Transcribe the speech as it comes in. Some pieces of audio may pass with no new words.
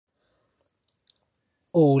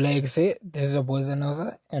Oh, like say, this is your boy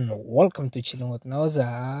Zanoza, and welcome to Chilling with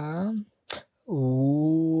Noza.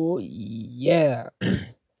 Oh, yeah.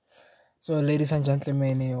 So, ladies and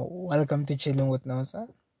gentlemen, welcome to Chilling with Noza.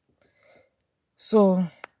 So,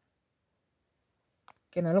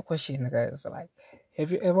 can I have a question, guys? Like,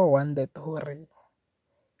 have you ever wondered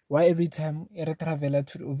why every time you travel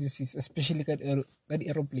to the overseas, especially at the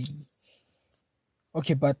aeroplane?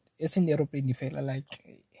 Okay, but it's in the aeroplane, you feel like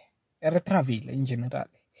air travel in general.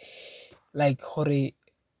 Like,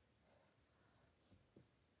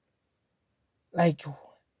 like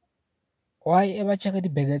why ever check the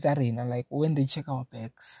baggage arena? Like when they check our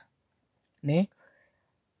bags, ne?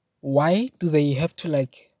 Why do they have to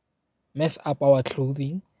like mess up our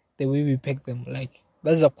clothing the way we pack them? Like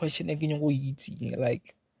that's a question again.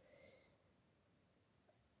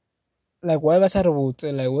 Like why was about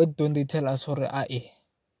like why don't they tell us or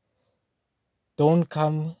don't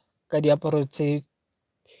come kadiaparo say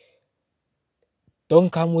don't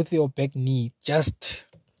come with your bag neat, just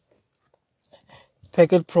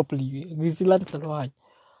pack it properly. We still don't know why.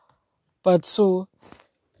 But so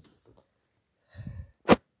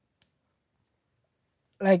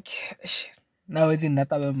like now it's in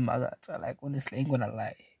that like honestly ain't gonna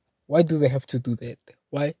lie. Why do they have to do that?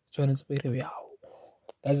 Why?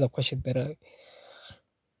 That's the question that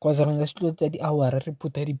because the hour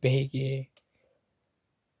put the bag.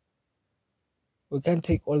 We can't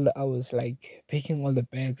take all the hours like picking all the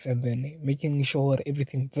bags and then making sure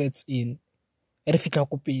everything fits in. And if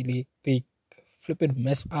they flip and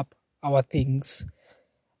mess up our things.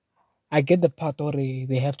 I get the part where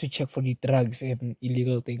they have to check for the drugs and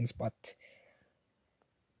illegal things, but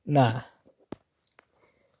nah,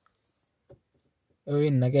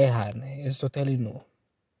 it's totally no.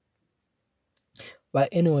 But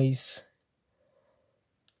anyways,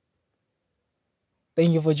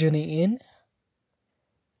 thank you for tuning in.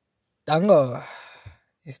 Tango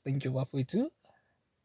is thank you for too.